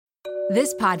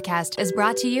This podcast is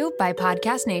brought to you by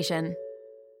Podcast Nation.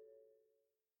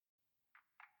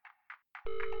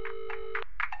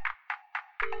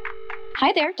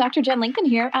 Hi there, Dr. Jen Lincoln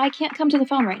here. I can't come to the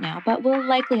phone right now, but we'll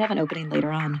likely have an opening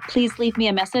later on. Please leave me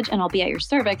a message and I'll be at your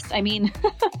service in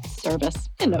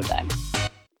no time.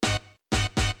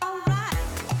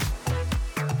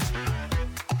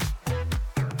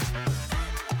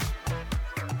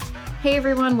 Hey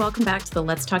everyone, welcome back to the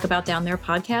Let's Talk About Down There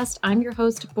podcast. I'm your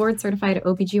host, board-certified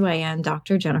OBGYN,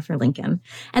 Dr. Jennifer Lincoln.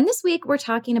 And this week, we're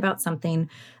talking about something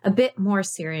a bit more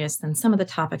serious than some of the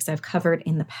topics I've covered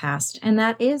in the past, and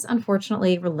that is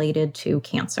unfortunately related to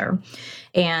cancer.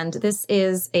 And this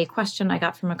is a question I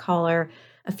got from a caller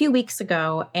a few weeks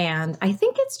ago, and I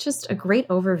think it's just a great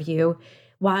overview.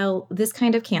 While this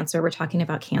kind of cancer, we're talking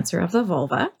about cancer of the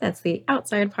vulva, that's the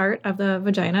outside part of the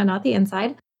vagina, not the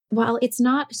inside. While it's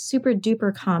not super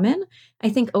duper common, I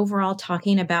think overall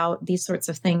talking about these sorts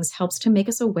of things helps to make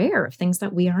us aware of things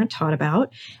that we aren't taught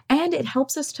about. And it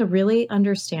helps us to really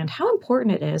understand how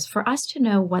important it is for us to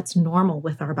know what's normal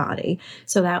with our body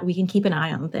so that we can keep an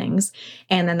eye on things.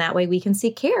 And then that way we can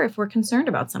seek care if we're concerned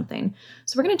about something.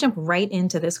 So we're going to jump right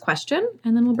into this question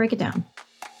and then we'll break it down.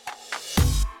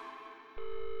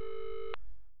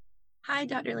 Hi,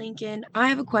 Dr. Lincoln. I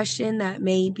have a question that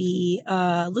may be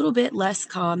a little bit less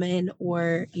common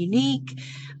or unique.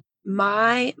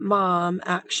 My mom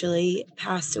actually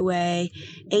passed away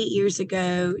 8 years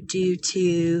ago due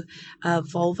to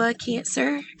vulva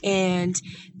cancer. And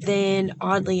then,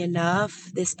 oddly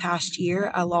enough, this past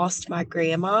year, I lost my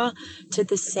grandma to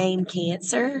the same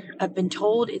cancer. I've been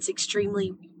told it's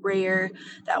extremely rare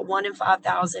that 1 in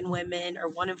 5,000 women or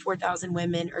 1 in 4,000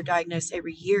 women are diagnosed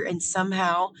every year. And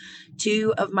somehow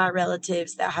 2 of my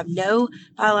relatives that have no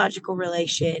biological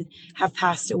relation have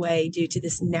passed away due to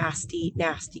this nasty,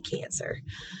 nasty cancer.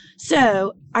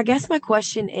 So I guess my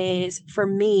question is, for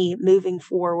me moving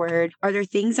forward, are there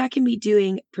things I can be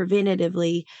doing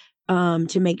preventatively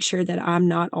to make sure that I'm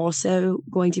not also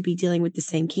going to be dealing with the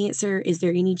same cancer? Is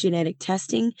there any genetic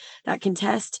testing that can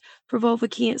test for vulva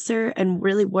cancer? And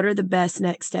really, what are the best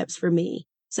next steps for me?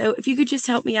 So if you could just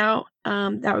help me out,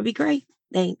 that would be great.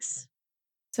 Thanks.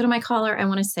 So to my caller, I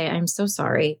want to say I'm so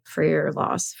sorry for your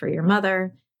loss, for your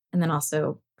mother, and then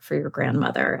also for your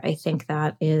grandmother. I think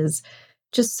that is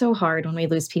just so hard when we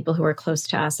lose people who are close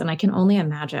to us. And I can only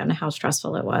imagine how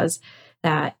stressful it was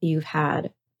that you've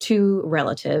had 2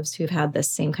 relatives who've had this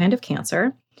same kind of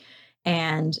cancer,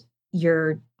 and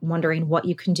you're wondering what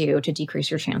you can do to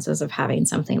decrease your chances of having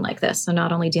something like this. So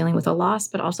not only dealing with a loss,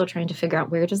 but also trying to figure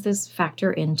out where does this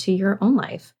factor into your own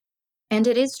life. And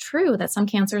it is true that some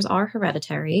cancers are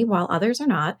hereditary while others are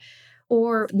not,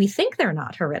 or we think they're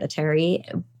not hereditary.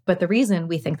 But the reason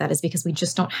we think that is because we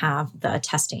just don't have the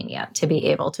testing yet to be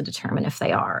able to determine if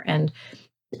they are. And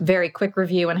very quick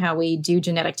review on how we do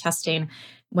genetic testing.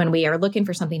 When we are looking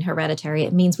for something hereditary,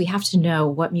 it means we have to know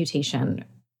what mutation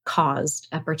caused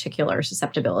a particular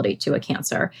susceptibility to a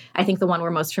cancer. I think the one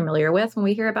we're most familiar with when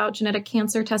we hear about genetic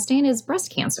cancer testing is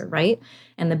breast cancer, right?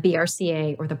 And the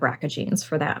BRCA or the BRCA genes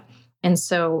for that. And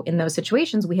so in those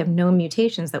situations, we have known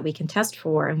mutations that we can test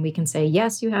for, and we can say,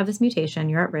 yes, you have this mutation,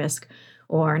 you're at risk,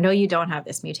 or no, you don't have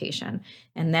this mutation.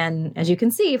 And then, as you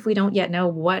can see, if we don't yet know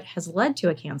what has led to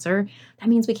a cancer, that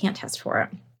means we can't test for it.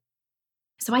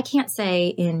 So I can't say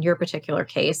in your particular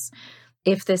case,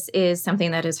 if this is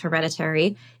something that is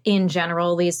hereditary. In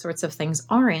general, these sorts of things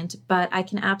aren't, but I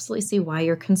can absolutely see why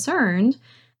you're concerned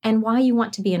and why you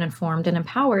want to be informed and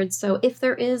empowered. So if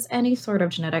there is any sort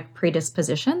of genetic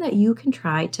predisposition, that you can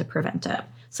try to prevent it.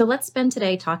 So let's spend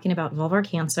today talking about vulvar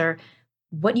cancer,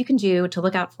 what you can do to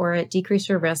look out for it, decrease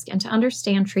your risk, and to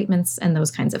understand treatments and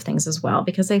those kinds of things as well.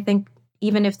 Because I think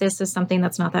even if this is something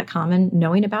that's not that common,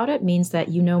 knowing about it means that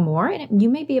you know more, and you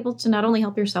may be able to not only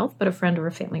help yourself, but a friend or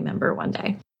a family member one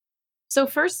day. So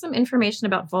first, some information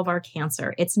about vulvar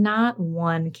cancer. It's not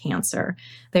one cancer.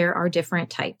 There are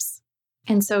different types.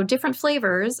 And so different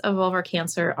flavors of vulvar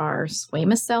cancer are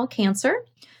squamous cell cancer.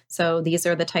 So these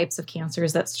are the types of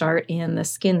cancers that start in the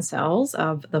skin cells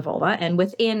of the vulva. And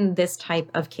within this type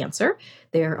of cancer,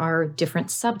 there are different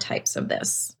subtypes of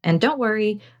this. And don't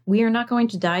worry, we are not going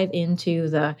to dive into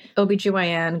the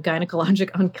OBGYN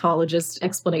gynecologic oncologist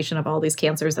explanation of all these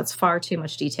cancers. That's far too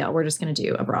much detail. We're just going to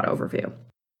do a broad overview.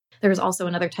 There's also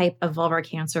another type of vulvar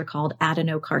cancer called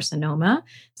adenocarcinoma.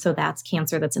 So that's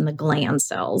cancer that's in the gland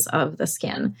cells of the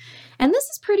skin. And this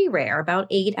is pretty rare. About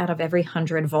 8 out of every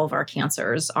 100 vulvar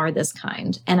cancers are this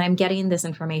kind. And I'm getting this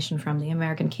information from the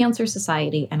American Cancer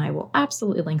Society, and I will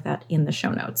absolutely link that in the show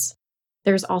notes.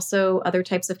 There's also other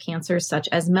types of cancers such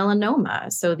as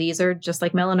melanoma. So these are just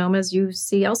like melanomas you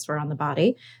see elsewhere on the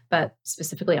body, but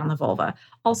specifically on the vulva.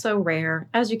 Also rare,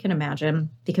 as you can imagine,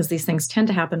 because these things tend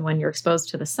to happen when you're exposed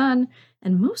to the sun.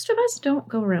 And most of us don't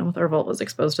go around with our vulvas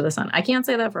exposed to the sun. I can't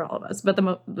say that for all of us, but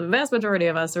the vast majority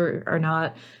of us are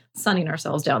not sunning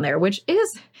ourselves down there, which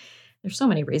is, there's so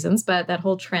many reasons, but that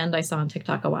whole trend I saw on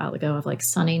TikTok a while ago of like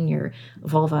sunning your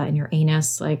vulva and your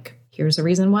anus, like here's a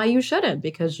reason why you shouldn't,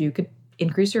 because you could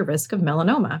increase your risk of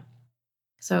melanoma.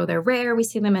 So they're rare. We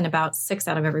see them in about 6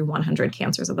 out of every 100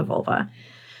 cancers of the vulva.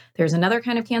 There's another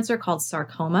kind of cancer called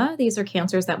sarcoma. These are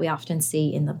cancers that we often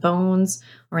see in the bones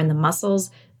or in the muscles.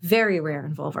 Very rare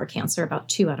in vulvar cancer, about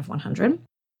 2 out of 100.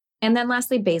 And then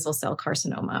lastly, basal cell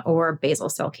carcinoma or basal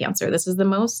cell cancer. This is the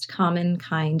most common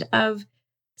kind of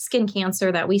skin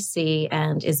cancer that we see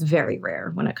and is very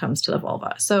rare when it comes to the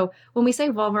vulva. So when we say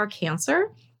vulvar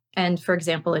cancer, and for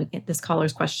example, in this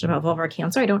caller's question about vulvar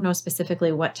cancer, I don't know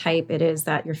specifically what type it is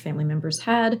that your family members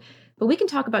had, but we can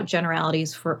talk about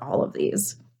generalities for all of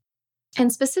these.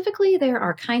 And specifically, there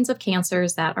are kinds of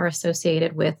cancers that are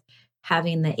associated with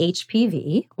having the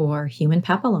HPV or human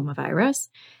papillomavirus.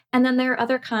 And then there are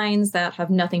other kinds that have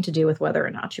nothing to do with whether or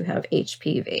not you have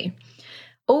HPV.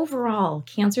 Overall,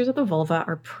 cancers of the vulva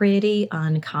are pretty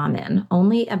uncommon.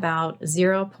 Only about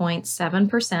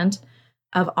 0.7%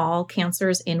 of all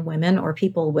cancers in women or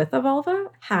people with a vulva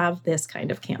have this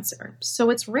kind of cancer. So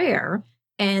it's rare.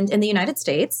 And in the United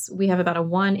States, we have about a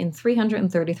 1 in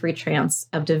 333 chance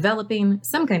of developing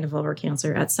some kind of vulvar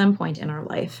cancer at some point in our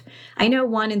life. I know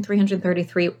 1 in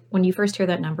 333, when you first hear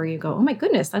that number, you go, oh my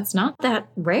goodness, that's not that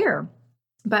rare.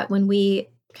 But when we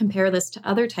compare this to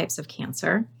other types of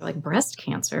cancer, like breast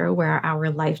cancer, where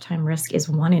our lifetime risk is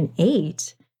 1 in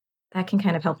 8, that can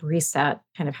kind of help reset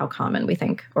kind of how common we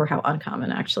think, or how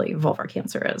uncommon actually vulvar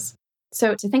cancer is.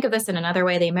 So to think of this in another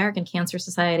way, the American Cancer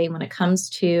Society, when it comes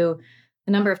to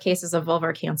the number of cases of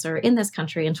vulvar cancer in this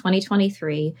country in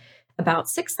 2023, about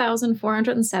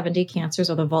 6,470 cancers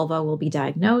of the vulva will be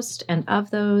diagnosed, and of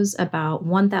those, about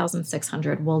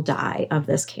 1,600 will die of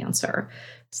this cancer.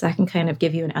 So that can kind of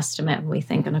give you an estimate when we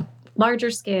think on a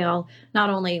larger scale, not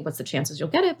only what's the chances you'll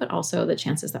get it, but also the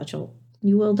chances that you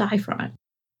will die from it.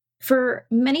 For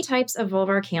many types of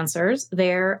vulvar cancers,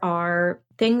 there are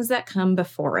things that come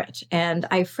before it. And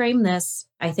I frame this,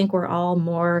 I think we're all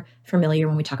more familiar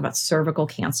when we talk about cervical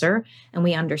cancer, and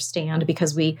we understand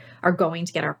because we are going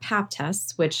to get our Pap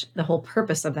tests, which the whole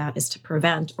purpose of that is to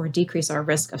prevent or decrease our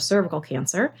risk of cervical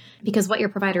cancer. Because what your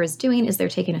provider is doing is they're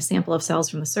taking a sample of cells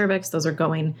from the cervix. Those are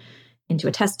going into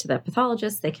a test to the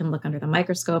pathologist. They can look under the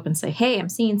microscope and say, hey, I'm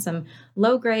seeing some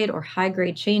low-grade or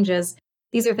high-grade changes.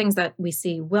 These are things that we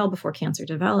see well before cancer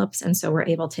develops, and so we're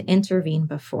able to intervene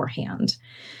beforehand.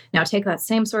 Now, take that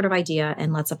same sort of idea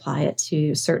and let's apply it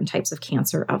to certain types of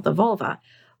cancer of the vulva.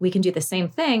 We can do the same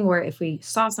thing where if we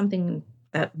saw something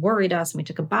that worried us and we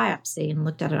took a biopsy and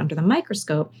looked at it under the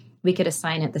microscope, we could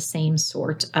assign it the same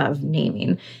sort of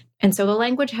naming. And so the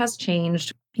language has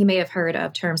changed. You may have heard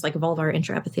of terms like vulvar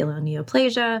intraepithelial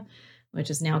neoplasia, which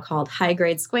is now called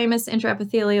high-grade squamous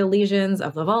intraepithelial lesions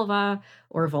of the vulva,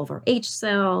 or vulvar H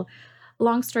cell.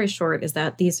 Long story short is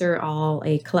that these are all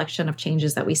a collection of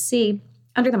changes that we see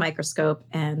under the microscope,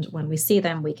 and when we see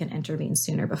them, we can intervene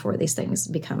sooner before these things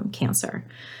become cancer.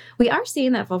 We are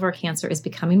seeing that vulvar cancer is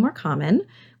becoming more common,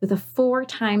 with a 4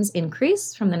 times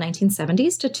increase from the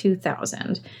 1970s to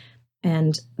 2000.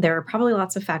 And there are probably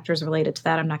lots of factors related to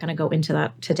that. I'm not going to go into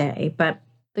that today, but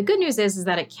the good news is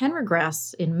that it can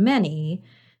regress in many,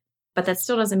 but that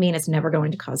still doesn't mean it's never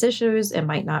going to cause issues. It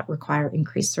might not require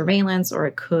increased surveillance, or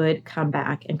it could come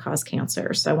back and cause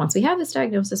cancer. So once we have this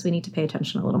diagnosis, we need to pay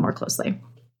attention a little more closely.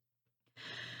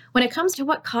 When it comes to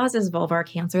what causes vulvar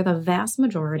cancer, the vast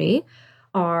majority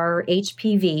are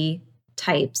HPV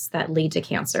types that lead to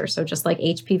cancer. So just like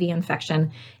HPV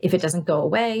infection, if it doesn't go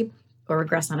away or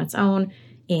regress on its own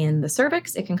in the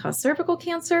cervix, it can cause cervical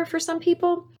cancer for some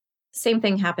people. Same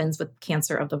thing happens with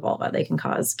cancer of the vulva. They can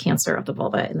cause cancer of the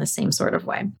vulva in the same sort of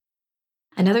way.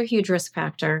 Another huge risk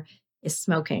factor is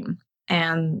smoking.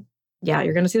 And yeah,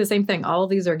 you're going to see the same thing. All of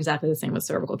these are exactly the same with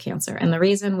cervical cancer. And the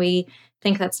reason we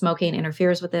think that smoking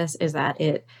interferes with this is that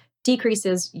it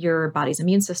decreases your body's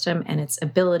immune system and its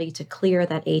ability to clear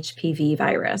that HPV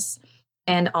virus.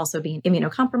 And also being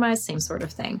immunocompromised, same sort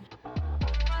of thing.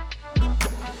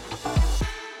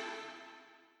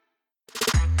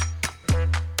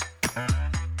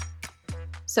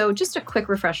 So just a quick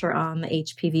refresher on the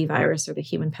HPV virus, or the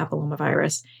human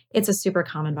papillomavirus. It's a super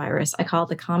common virus. I call it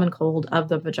the common cold of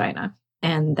the vagina.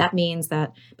 And that means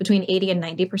that between 80 and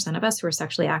 90% of us who are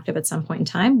sexually active at some point in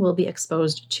time will be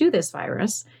exposed to this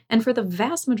virus. And for the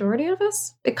vast majority of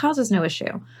us, it causes no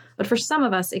issue. But for some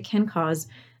of us, it can cause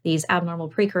these abnormal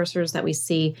precursors that we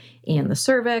see in the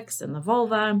cervix and the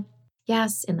vulva.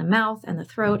 Yes, in the mouth and the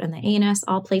throat and the anus,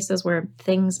 all places where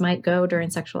things might go during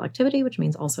sexual activity, which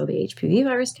means also the HPV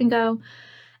virus can go.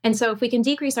 And so if we can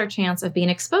decrease our chance of being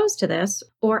exposed to this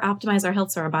or optimize our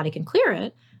health so our body can clear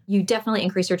it, you definitely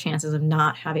increase your chances of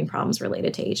not having problems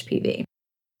related to HPV.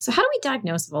 So how do we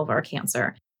diagnose vulvar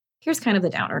cancer? Here's kind of the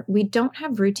downer. We don't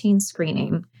have routine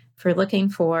screening for looking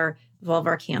for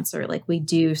vulvar cancer like we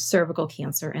do cervical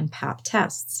cancer and Pap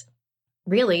tests.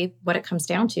 Really, what it comes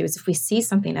down to is if we see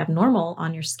something abnormal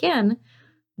on your skin,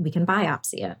 we can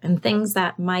biopsy it. And things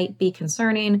that might be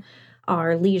concerning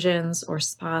are lesions or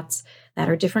spots that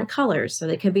are different colors. So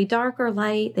they could be dark or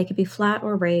light, they could be flat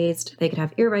or raised, they could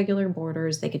have irregular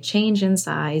borders, they could change in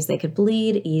size, they could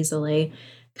bleed easily.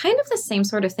 Kind of the same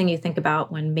sort of thing you think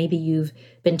about when maybe you've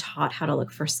been taught how to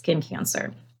look for skin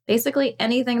cancer. Basically,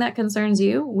 anything that concerns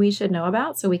you, we should know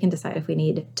about so we can decide if we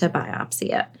need to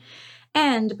biopsy it.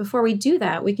 And before we do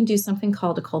that, we can do something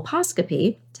called a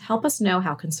colposcopy to help us know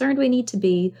how concerned we need to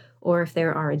be or if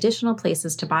there are additional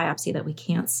places to biopsy that we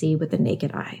can't see with the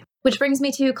naked eye. Which brings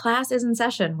me to Class is in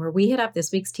Session, where we hit up this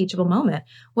week's teachable moment.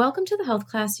 Welcome to the health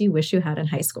class you wish you had in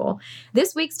high school.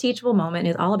 This week's teachable moment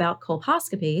is all about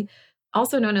colposcopy,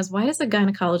 also known as why does a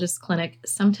gynecologist's clinic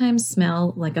sometimes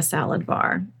smell like a salad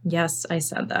bar? Yes, I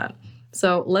said that.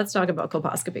 So let's talk about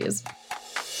colposcopies.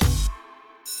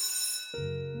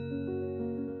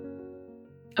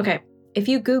 Okay, if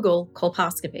you Google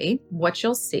colposcopy, what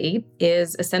you'll see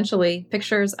is essentially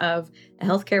pictures of a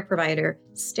healthcare provider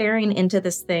staring into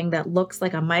this thing that looks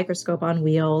like a microscope on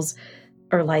wheels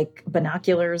or like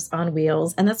binoculars on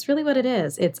wheels. And that's really what it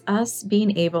is. It's us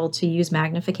being able to use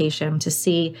magnification to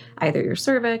see either your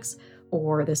cervix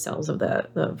or the cells of the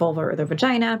vulva or the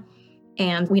vagina.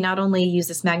 And we not only use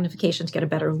this magnification to get a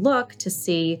better look to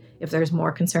see if there's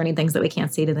more concerning things that we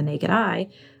can't see to the naked eye,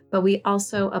 but we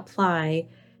also apply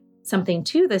something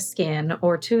to the skin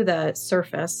or to the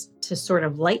surface to sort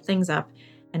of light things up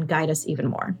and guide us even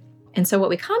more. And so what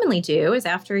we commonly do is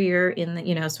after you're in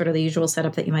the, sort of the usual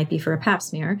setup that you might be for a Pap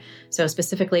smear, so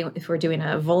specifically if we're doing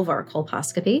a vulvar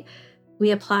colposcopy, we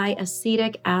apply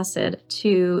acetic acid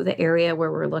to the area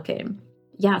where we're looking.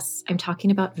 Yes, I'm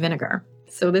talking about vinegar.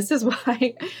 So this is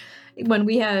why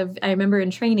I remember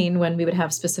in training when we would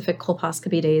have specific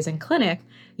colposcopy days in clinic,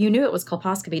 you knew it was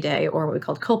colposcopy day or what we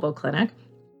called colpo clinic,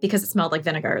 because it smelled like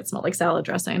vinegar, it smelled like salad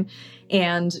dressing.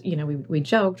 And, we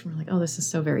joked, we're like, oh, this is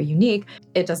so very unique.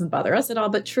 It doesn't bother us at all,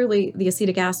 but truly the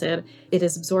acetic acid, it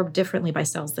is absorbed differently by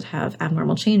cells that have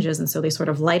abnormal changes. And so they sort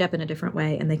of light up in a different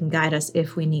way and they can guide us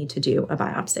if we need to do a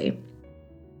biopsy.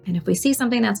 And if we see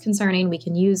something that's concerning, we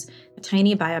can use a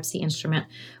tiny biopsy instrument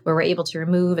where we're able to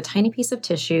remove a tiny piece of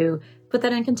tissue, put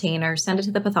that in a container, send it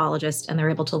to the pathologist, and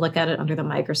they're able to look at it under the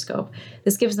microscope.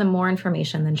 This gives them more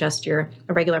information than just a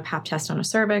regular Pap test on a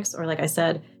cervix, or like I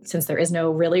said, since there is no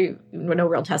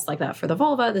real test like that for the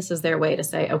vulva, this is their way to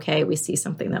say, okay, we see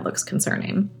something that looks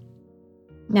concerning.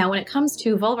 Now, when it comes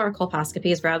to vulvar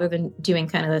colposcopies, rather than doing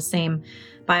kind of the same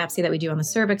biopsy that we do on the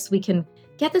cervix, we can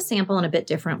get the sample in a bit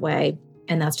different way.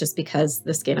 And that's just because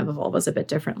the skin of a vulva is a bit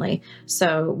differently.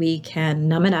 So we can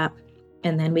numb it up,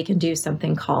 and then we can do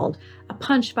something called a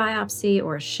punch biopsy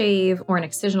or a shave or an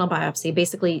excisional biopsy,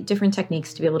 basically different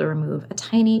techniques to be able to remove a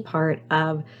tiny part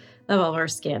of the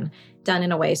vulvar skin done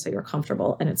in a way so you're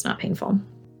comfortable and it's not painful.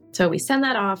 So we send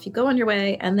that off, you go on your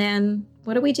way, and then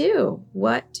what do we do?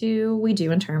 What do we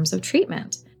do in terms of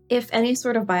treatment? If any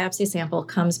sort of biopsy sample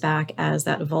comes back as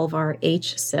that vulvar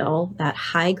HSIL, that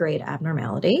high-grade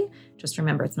abnormality, just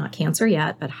remember it's not cancer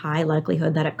yet, but high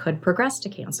likelihood that it could progress to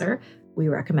cancer, we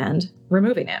recommend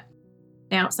removing it.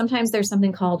 Now, sometimes there's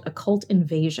something called occult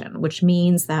invasion, which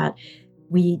means that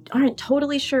we aren't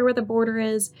totally sure where the border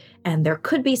is, and there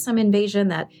could be some invasion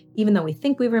that even though we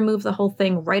think we removed the whole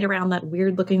thing right around that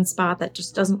weird-looking spot that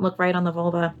just doesn't look right on the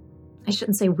vulva. I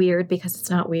shouldn't say weird because it's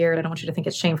not weird. I don't want you to think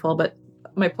it's shameful, but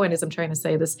my point is I'm trying to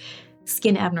say this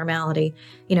skin abnormality,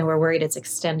 we're worried it's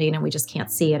extending and we just can't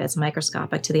see it. It's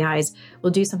microscopic to the eyes.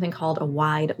 We'll do something called a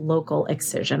wide local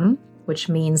excision, which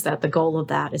means that the goal of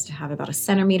that is to have about 1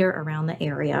 centimeter around the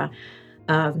area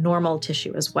of normal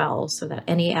tissue as well, so that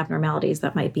any abnormalities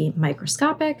that might be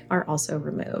microscopic are also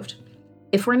removed.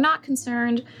 If we're not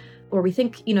concerned, or we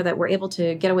think, that we're able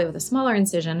to get away with a smaller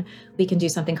incision, we can do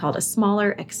something called a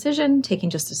smaller excision, taking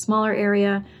just a smaller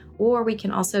area. Or we can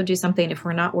also do something if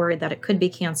we're not worried that it could be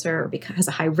cancer or has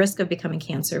a high risk of becoming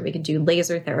cancer. We could do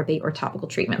laser therapy or topical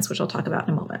treatments, which I'll talk about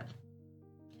in a moment.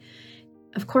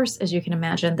 Of course, as you can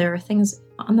imagine, there are things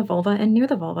on the vulva and near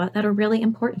the vulva that are really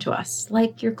important to us,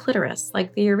 like your clitoris,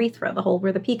 like the urethra, the hole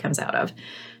where the pee comes out of.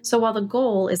 So while the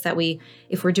goal is that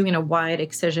if we're doing a wide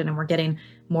excision and we're getting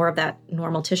more of that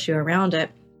normal tissue around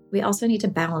it, we also need to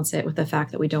balance it with the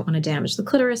fact that we don't want to damage the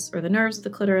clitoris or the nerves of the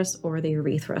clitoris or the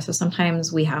urethra. So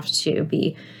sometimes we have to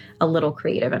be a little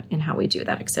creative in how we do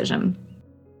that excision.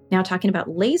 Now, talking about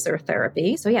laser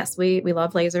therapy. So yes, we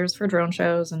love lasers for drone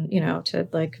shows and, to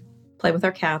play with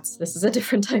our cats. This is a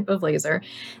different type of laser.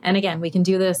 And again, we can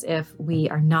do this if we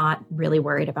are not really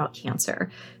worried about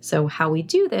cancer. So how we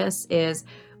do this is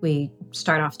we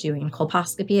start off doing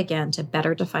colposcopy again to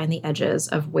better define the edges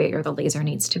of where the laser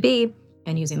needs to be.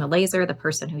 And using the laser, the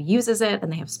person who uses it,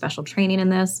 and they have special training in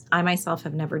this. I myself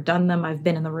have never done them. I've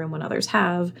been in the room when others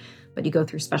have, but you go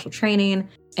through special training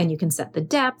and you can set the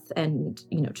depth and,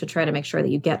 to try to make sure that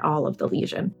you get all of the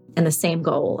lesion. And the same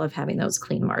goal of having those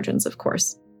clean margins, of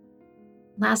course.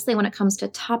 Lastly, when it comes to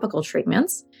topical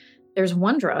treatments, there's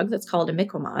one drug that's called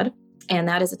imiquimod, and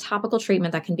that is a topical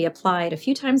treatment that can be applied a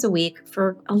few times a week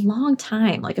for a long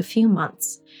time, like a few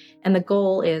months. And the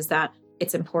goal is that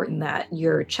it's important that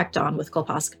you're checked on with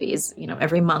colposcopies,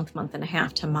 every month and a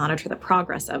half to monitor the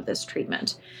progress of this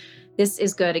treatment. This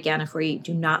is good, again, if we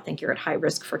do not think you're at high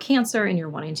risk for cancer and you're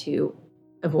wanting to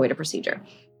avoid a procedure.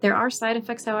 There are side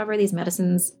effects, however. These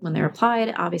medicines, when they're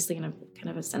applied, obviously in a kind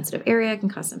of a sensitive area, can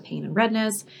cause some pain and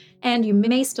redness, and you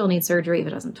may still need surgery if it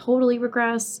doesn't totally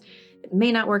regress. It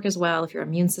may not work as well if your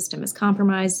immune system is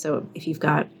compromised. So if you've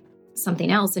got something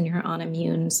else and you're on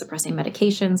immune suppressing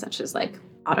medications, such as like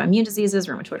autoimmune diseases,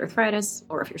 rheumatoid arthritis,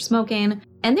 or if you're smoking.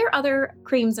 And there are other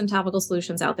creams and topical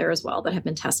solutions out there as well that have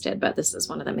been tested, but this is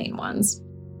one of the main ones.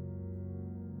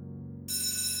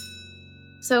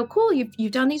 So cool,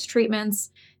 you've done these treatments.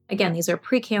 Again, these are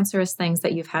precancerous things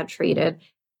that you've had treated.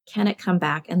 Can it come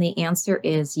back? And the answer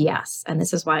is yes. And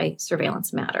this is why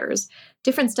surveillance matters.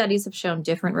 Different studies have shown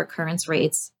different recurrence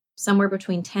rates, somewhere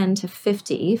between 10 to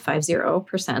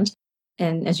 50%.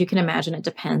 And as you can imagine, it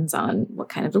depends on what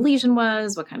kind of the lesion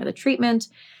was, what kind of the treatment.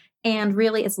 And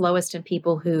really, it's lowest in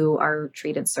people who are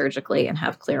treated surgically and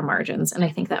have clear margins. And I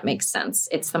think that makes sense.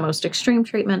 It's the most extreme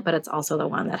treatment, but it's also the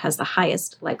one that has the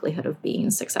highest likelihood of being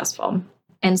successful.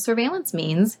 And surveillance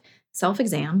means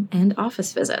self-exam and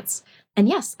office visits. And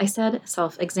yes, I said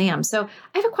self-exam. So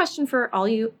I have a question for all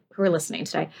you who are listening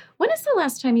today. When is the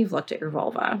last time you've looked at your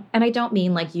vulva? And I don't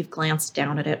mean like you've glanced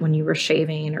down at it when you were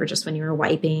shaving or just when you were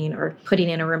wiping or putting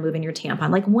in or removing your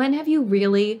tampon. Like, when have you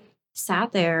really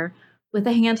sat there with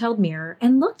a handheld mirror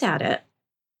and looked at it?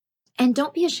 And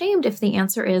don't be ashamed if the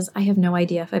answer is, I have no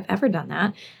idea if I've ever done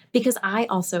that, because I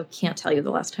also can't tell you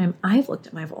the last time I've looked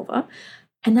at my vulva.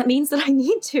 And that means that I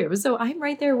need to. So I'm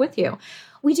right there with you.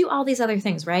 We do all these other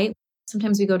things, right?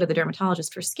 Sometimes we go to the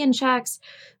dermatologist for skin checks.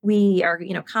 We are,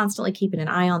 constantly keeping an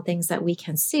eye on things that we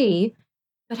can see.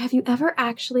 But have you ever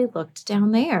actually looked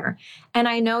down there? And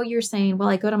I know you're saying, well,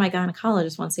 I go to my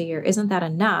gynecologist once a year. Isn't that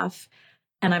enough?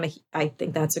 And I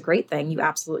think that's a great thing. You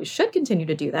absolutely should continue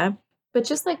to do that. But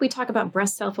just like we talk about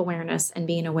breast self-awareness and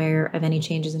being aware of any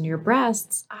changes in your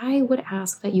breasts, I would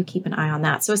ask that you keep an eye on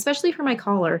that. So especially for my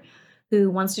caller who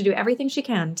wants to do everything she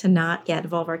can to not get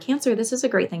vulvar cancer, this is a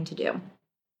great thing to do.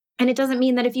 And it doesn't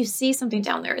mean that if you see something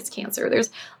down there, it's cancer. There's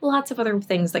lots of other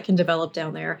things that can develop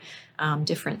down there,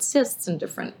 different cysts and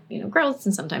different, growths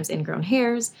and sometimes ingrown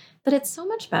hairs. But it's so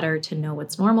much better to know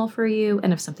what's normal for you.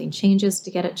 And if something changes,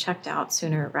 to get it checked out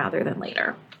sooner rather than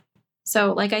later.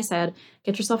 So like I said,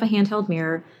 get yourself a handheld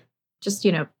mirror. Just,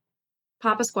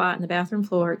 pop a squat in the bathroom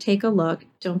floor, take a look.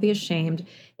 Don't be ashamed.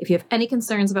 If you have any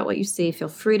concerns about what you see, feel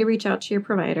free to reach out to your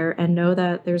provider and know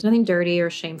that there's nothing dirty or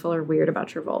shameful or weird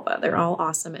about your vulva. They're all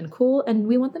awesome and cool, and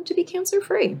we want them to be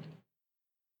cancer-free.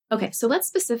 Okay, so let's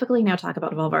specifically now talk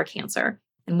about vulvar cancer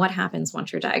and what happens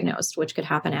once you're diagnosed, which could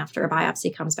happen after a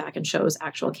biopsy comes back and shows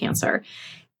actual cancer.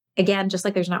 Again, just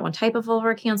like there's not one type of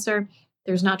vulvar cancer,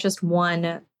 there's not just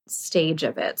one stage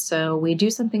of it. So we do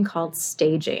something called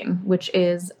staging, which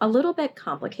is a little bit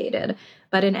complicated,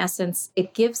 but in essence,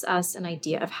 it gives us an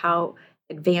idea of how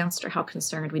advanced or how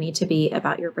concerned we need to be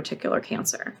about your particular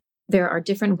cancer. There are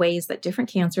different ways that different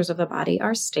cancers of the body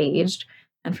are staged.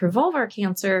 And for vulvar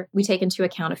cancer, we take into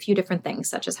account a few different things,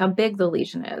 such as how big the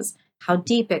lesion is, how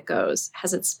deep it goes,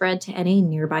 has it spread to any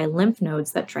nearby lymph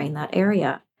nodes that drain that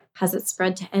area, has it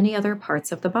spread to any other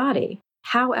parts of the body,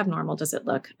 how abnormal does it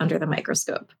look under the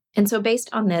microscope. And so based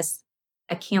on this,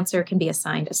 a cancer can be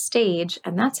assigned a stage,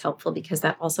 and that's helpful because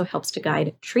that also helps to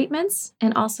guide treatments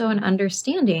and also an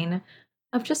understanding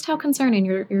of just how concerning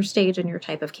your stage and your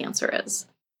type of cancer is.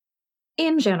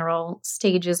 In general,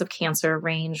 stages of cancer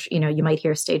range, you might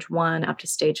hear stage 1 up to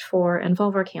stage 4, and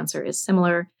vulvar cancer is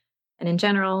similar. And in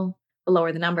general, the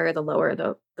lower the number, the lower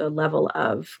the level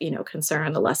of,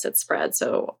 concern, the less it spreads.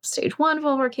 So stage 1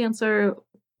 vulvar cancer,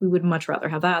 we would much rather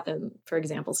have that than, for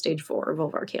example, stage 4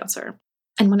 vulvar cancer.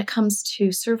 And when it comes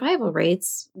to survival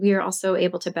rates, we are also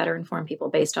able to better inform people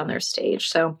based on their stage.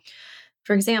 So,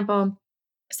 for example,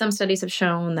 some studies have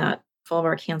shown that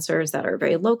vulvar cancers that are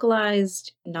very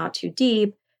localized, not too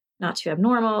deep, not too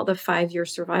abnormal, the 5-year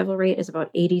survival rate is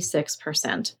about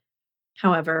 86%.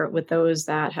 However, with those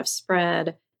that have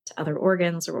spread to other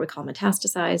organs, or what we call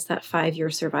metastasized, that 5-year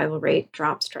survival rate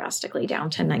drops drastically down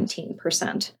to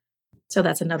 19%. So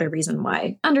that's another reason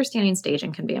why understanding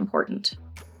staging can be important.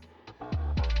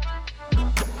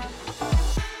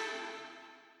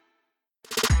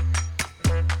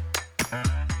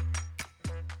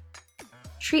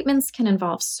 Treatments can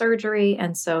involve surgery,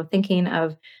 and so thinking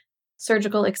of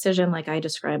surgical excision like I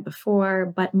described before,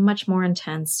 but much more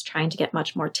intense, trying to get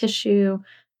much more tissue,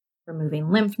 removing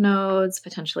lymph nodes,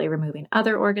 potentially removing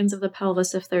other organs of the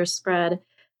pelvis if there's spread,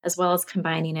 as well as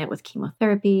combining it with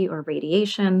chemotherapy or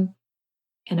radiation.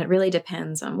 And it really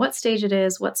depends on what stage it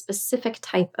is, what specific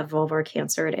type of vulvar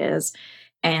cancer it is.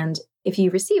 And if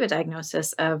you receive a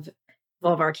diagnosis of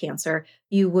vulvar cancer,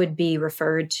 you would be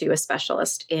referred to a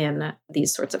specialist in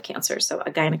these sorts of cancers. So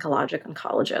a gynecologic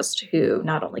oncologist who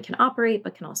not only can operate,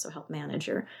 but can also help manage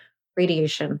your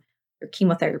radiation, your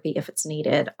chemotherapy if it's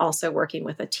needed. Also working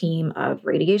with a team of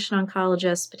radiation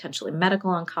oncologists, potentially medical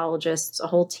oncologists, a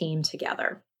whole team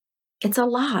together. It's a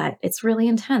lot. It's really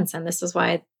intense. And this is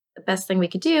why the best thing we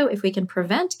could do if we can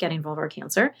prevent getting vulvar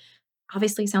cancer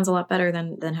obviously sounds a lot better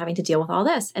than having to deal with all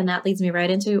this. And that leads me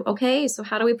right into, okay, so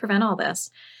how do we prevent all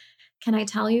this? Can I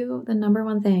tell you the number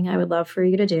one thing I would love for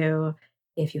you to do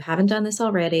if you haven't done this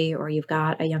already, or you've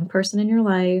got a young person in your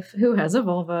life who has a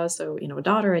vulva, so, a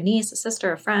daughter, a niece, a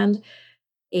sister, a friend,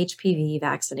 HPV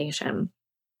vaccination.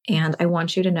 And I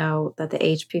want you to know that the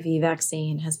HPV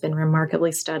vaccine has been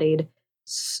remarkably studied.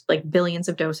 Like billions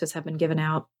of doses have been given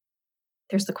out.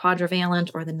 There's the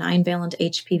quadrivalent or the 9-valent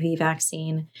HPV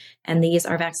vaccine, and these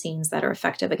are vaccines that are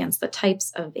effective against the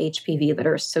types of HPV that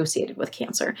are associated with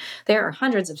cancer. There are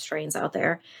hundreds of strains out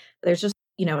there. There's just,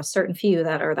 a certain few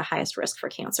that are the highest risk for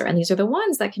cancer, and these are the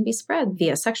ones that can be spread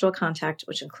via sexual contact,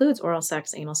 which includes oral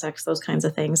sex, anal sex, those kinds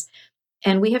of things.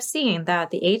 And we have seen that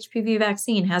the HPV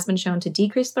vaccine has been shown to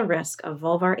decrease the risk of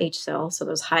vulvar HSIL, so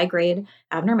those high-grade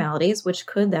abnormalities, which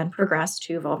could then progress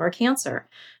to vulvar cancer.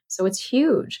 So it's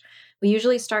huge. We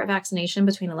usually start vaccination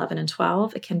between 11 and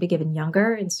 12. It can be given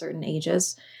younger in certain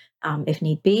ages if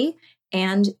need be,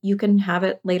 and you can have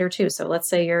it later too. So let's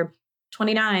say you're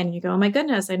 29 and you go, oh my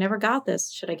goodness, I never got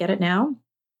this. Should I get it now?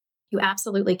 You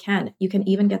absolutely can. You can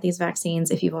even get these vaccines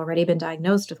if you've already been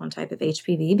diagnosed with one type of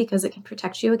HPV because it can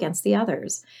protect you against the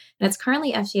others. And it's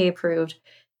currently FDA approved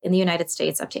in the United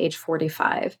States up to age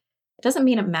 45. It doesn't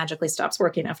mean it magically stops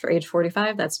working after age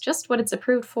 45. That's just what it's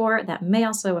approved for. That may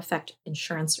also affect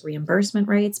insurance reimbursement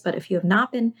rates. But if you have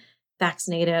not been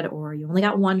vaccinated or you only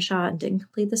got one shot and didn't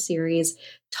complete the series,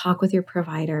 talk with your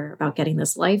provider about getting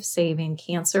this life-saving,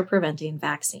 cancer-preventing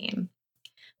vaccine.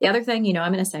 The other thing,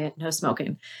 I'm going to say it, no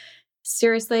smoking.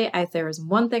 Seriously, if there was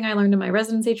one thing I learned in my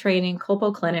residency training,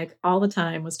 Colpo Clinic, all the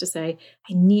time was to say,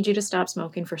 I need you to stop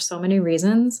smoking for so many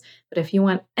reasons. But if you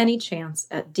want any chance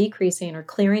at decreasing or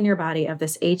clearing your body of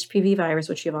this HPV virus,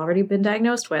 which you've already been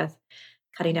diagnosed with,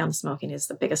 cutting down the smoking is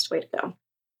the biggest way to go.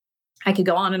 I could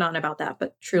go on and on about that,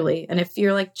 but truly, and if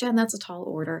you're like, Jen, that's a tall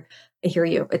order, I hear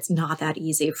you. It's not that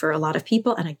easy for a lot of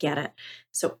people, and I get it.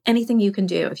 So anything you can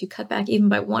do, if you cut back even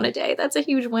by one a day, that's a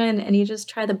huge win, and you just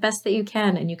try the best that you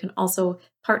can, and you can also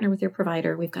partner with your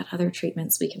provider. We've got other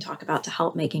treatments we can talk about to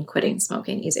help making quitting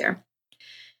smoking easier.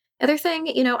 Other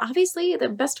thing, obviously the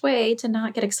best way to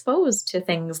not get exposed to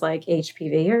things like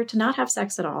HPV or to not have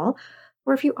sex at all,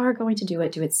 or if you are going to do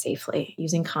it safely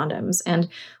using condoms. And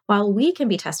while we can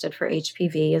be tested for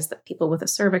HPV as the people with a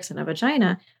cervix and a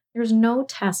vagina, there's no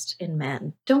test in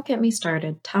men. Don't get me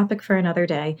started. Topic for another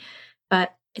day.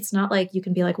 But it's not like you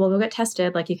can be like, well, go get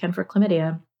tested like you can for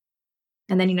chlamydia.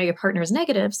 And then your partner is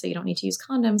negative, so you don't need to use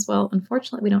condoms. Well,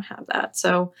 unfortunately, we don't have that.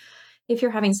 So if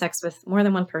you're having sex with more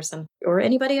than one person or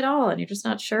anybody at all, and you're just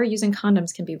not sure, using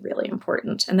condoms can be really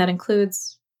important. And that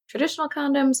includes traditional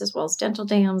condoms as well as dental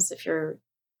dams if you're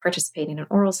participating in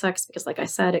oral sex, because like I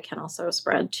said, it can also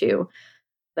spread to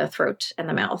the throat and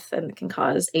the mouth and can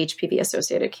cause HPV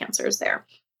associated cancers there.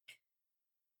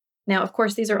 Now, of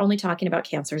course, these are only talking about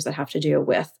cancers that have to do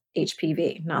with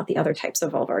HPV, not the other types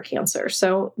of vulvar cancer.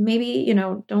 So maybe,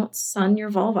 don't sun your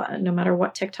vulva no matter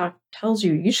what TikTok tells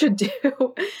you you should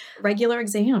do. Regular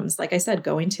exams, like I said,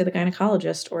 going to the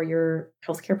gynecologist or your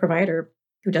healthcare provider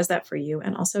who does that for you,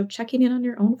 and also checking in on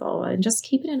your own vulva and just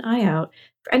keeping an eye out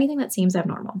for anything that seems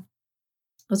abnormal.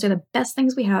 Those are the best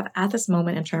things we have at this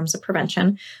moment in terms of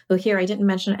prevention. Though here, I didn't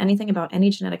mention anything about any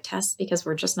genetic tests because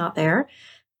we're just not there.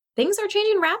 Things are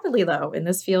changing rapidly, though, in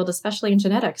this field, especially in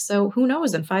genetics. So who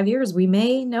knows, in 5 years, we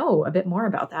may know a bit more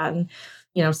about that. And,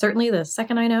 certainly the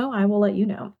second I know, I will let you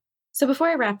know. So before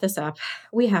I wrap this up,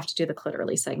 we have to do the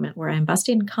clitorally segment where I'm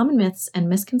busting common myths and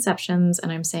misconceptions. And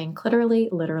I'm saying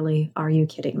clitorally, literally, are you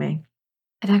kidding me?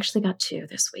 I've actually got 2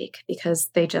 this week because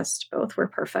they just both were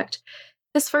perfect.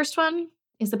 This first one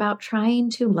is about trying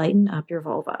to lighten up your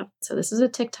vulva. So this is a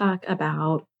TikTok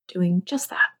about doing just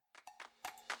that.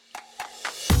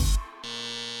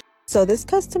 So this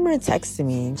customer texted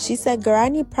me. She said, girl, I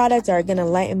need products that are going to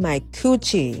lighten my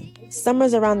coochie.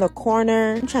 Summer's around the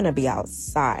corner. I'm trying to be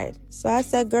outside. So I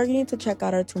said, girl, you need to check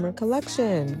out our turmeric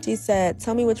collection. She said,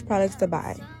 tell me which products to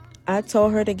buy. I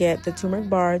told her to get the turmeric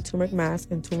bar, turmeric mask,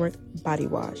 and turmeric body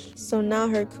wash. So now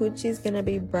her coochie is going to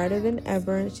be brighter than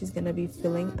ever, and she's going to be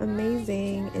feeling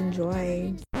amazing.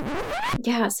 Enjoy.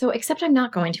 Yeah, so except I'm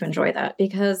not going to enjoy that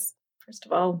because, first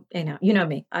of all, you know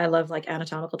me. I love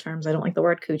anatomical terms. I don't like the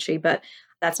word coochie, but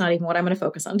that's not even what I'm going to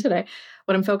focus on today.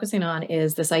 What I'm focusing on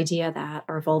is this idea that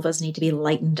our vulvas need to be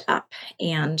lightened up.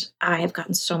 And I have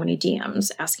gotten so many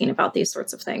DMs asking about these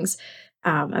sorts of things,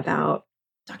 about,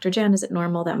 Dr. Jen, is it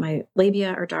normal that my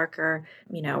labia are darker,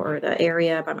 or the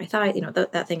area by my thigh,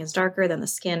 that thing is darker than the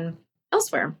skin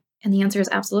elsewhere? And the answer is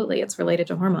absolutely. It's related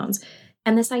to hormones.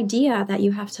 And this idea that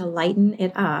you have to lighten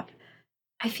it up,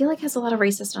 I feel like has a lot of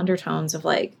racist undertones of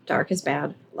dark is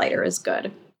bad, lighter is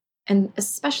good. And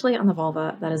especially on the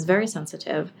vulva, that is very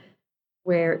sensitive,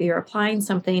 where you're applying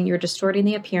something, you're distorting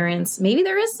the appearance. Maybe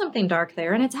there is something dark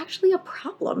there and it's actually a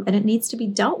problem and it needs to be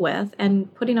dealt with.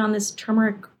 And putting on this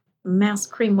turmeric mask,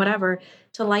 cream, whatever,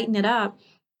 to lighten it up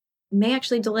may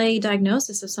actually delay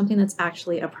diagnosis of something that's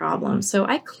actually a problem. So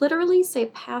I literally say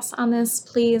pass on this,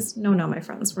 please. No, my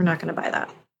friends, we're not going to buy that.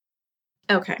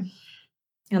 Okay.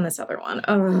 And this other one.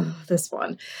 Oh, this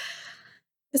one.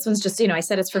 This one's just, I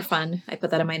said it's for fun. I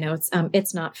put that in my notes.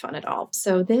 It's not fun at all.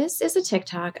 So this is a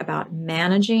TikTok about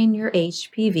managing your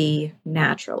HPV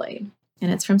naturally.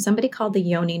 And it's from somebody called the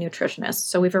Yoni Nutritionist.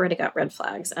 So we've already got red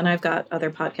flags. And I've got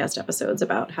other podcast episodes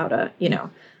about how to,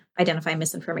 identify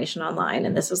misinformation online.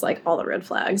 And this is all the red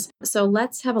flags. So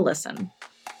let's have a listen.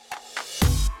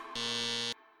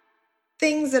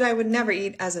 Things that I would never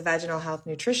eat as a vaginal health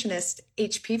nutritionist,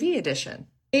 HPV edition.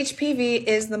 HPV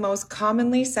is the most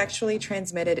commonly sexually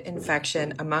transmitted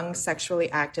infection among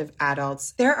sexually active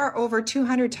adults. There are over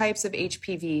 200 types of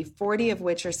HPV, 40 of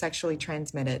which are sexually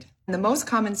transmitted. And the most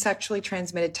common sexually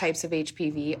transmitted types of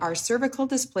HPV are cervical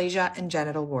dysplasia and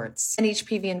genital warts. And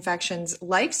HPV infections,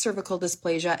 like cervical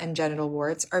dysplasia and genital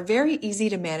warts, are very easy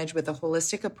to manage with a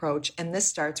holistic approach, and this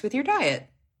starts with your diet.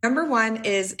 Number 1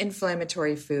 is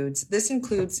inflammatory foods. This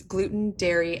includes gluten,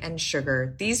 dairy, and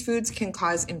sugar. These foods can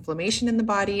cause inflammation in the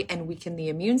body and weaken the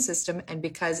immune system. And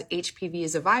because HPV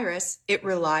is a virus, it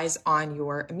relies on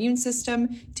your immune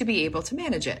system to be able to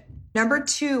manage it. Number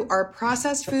 2 are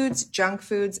processed foods, junk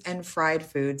foods, and fried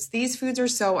foods. These foods are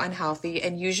so unhealthy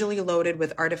and usually loaded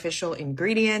with artificial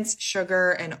ingredients,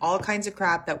 sugar, and all kinds of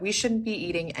crap that we shouldn't be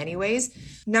eating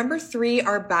anyways. Number 3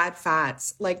 are bad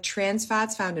fats, like trans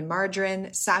fats found in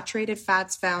margarine, saturated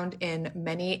fats found in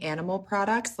many animal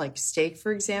products, like steak,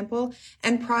 for example,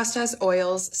 and processed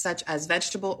oils such as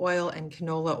vegetable oil and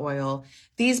canola oil.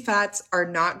 These fats are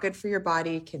not good for your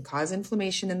body, can cause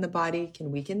inflammation in the body,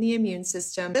 can weaken the immune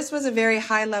system. This was a very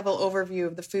high-level overview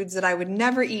of the foods that I would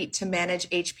never eat to manage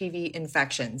HPV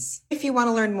infections. If you want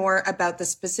to learn more about the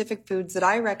specific foods that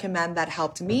I recommend that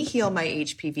helped me heal my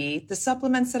HPV, the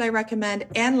supplements that I recommend,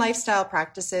 and lifestyle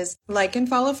practices, like and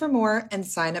follow for more and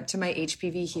sign up to my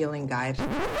HPV healing guide.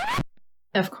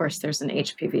 Of course, there's an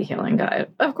HPV healing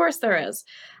guide. Of course there is.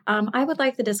 I would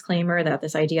like the disclaimer that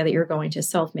this idea that you're going to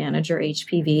self-manage your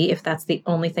HPV, if that's the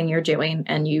only thing you're doing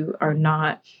and you are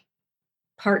not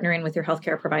partnering with your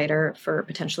healthcare provider for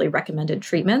potentially recommended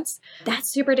treatments, that's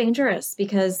super dangerous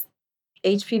because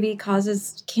HPV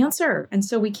causes cancer. And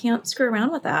so we can't screw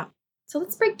around with that. So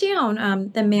let's break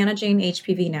down the managing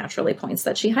HPV naturally points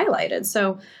that she highlighted.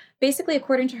 So basically,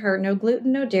 according to her, no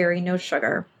gluten, no dairy, no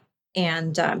sugar,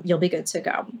 and you'll be good to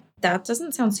go. That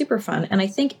doesn't sound super fun. And I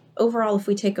think overall, if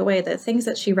we take away the things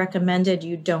that she recommended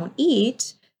you don't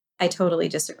eat, I totally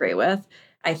disagree with.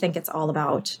 I think it's all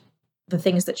about the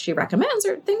things that she recommends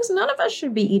are things none of us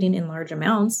should be eating in large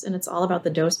amounts. And it's all about the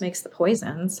dose makes the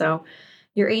poison. So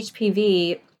your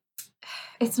HPV,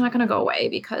 it's not going to go away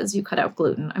because you cut out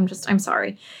gluten. I'm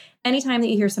sorry. Anytime that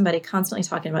you hear somebody constantly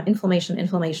talking about inflammation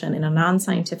in a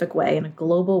non-scientific way, in a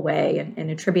global way,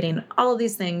 and attributing all of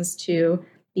these things to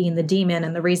being the demon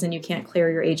and the reason you can't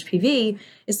clear your HPV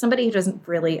is somebody who doesn't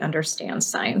really understand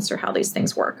science or how these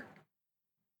things work.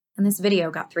 And this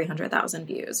video got 300,000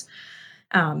 views.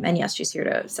 And yes, she's here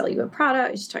to sell you a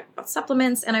product. She's talking about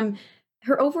supplements. And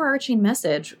her overarching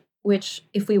message, which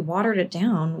if we watered it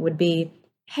down would be,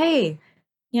 hey,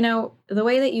 the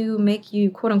way that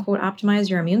you quote unquote optimize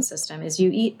your immune system is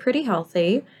you eat pretty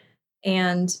healthy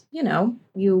and,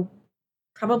 you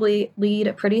probably lead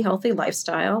a pretty healthy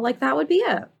lifestyle. Like that would be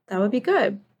it. That would be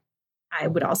good. I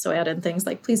would also add in things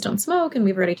like, please don't smoke. And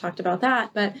we've already talked about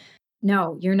that, but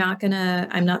no,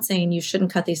 I'm not saying you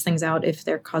shouldn't cut these things out if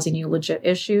they're causing you legit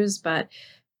issues, but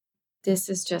this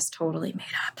is just totally made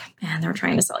up and they're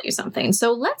trying to sell you something.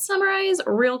 So let's summarize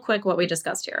real quick what we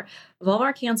discussed here.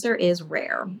 Vulvar cancer is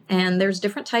rare and there's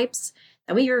different types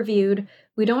that we reviewed.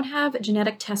 We don't have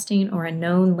genetic testing or a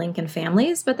known link in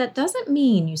families, but that doesn't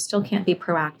mean you still can't be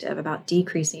proactive about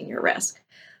decreasing your risk.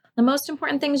 The most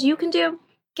important things you can do,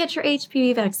 get your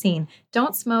HPV vaccine,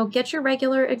 don't smoke, get your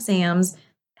regular exams,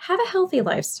 have a healthy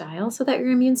lifestyle so that your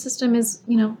immune system is,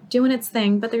 doing its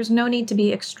thing, but there's no need to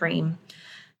be extreme.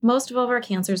 Most vulvar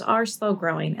cancers are slow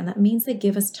growing, and that means they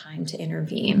give us time to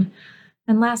intervene.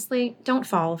 And lastly, don't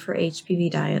fall for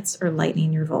HPV diets or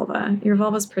lightening your vulva. Your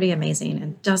vulva is pretty amazing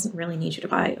and doesn't really need you to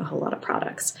buy a whole lot of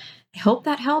products. I hope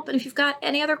that helped. And if you've got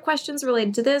any other questions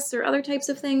related to this or other types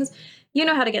of things, you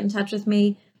know how to get in touch with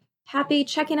me. Happy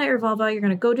checking out your vulva. You're going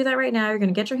to go do that right now. You're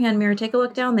going to get your hand mirror, take a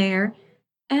look down there,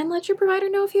 and let your provider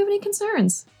know if you have any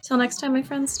concerns. Till next time, my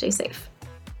friends, stay safe.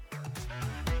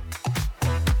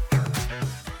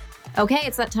 Okay,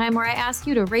 it's that time where I ask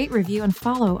you to rate, review, and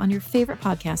follow on your favorite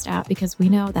podcast app because we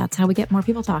know that's how we get more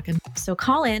people talking. So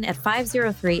call in at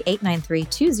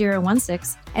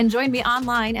 503-893-2016 and join me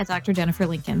online at Dr. Jennifer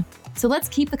Lincoln. So let's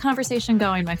keep the conversation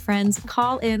going, my friends.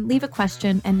 Call in, leave a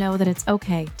question, and know that it's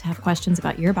okay to have questions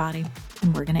about your body,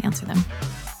 and we're going to answer them.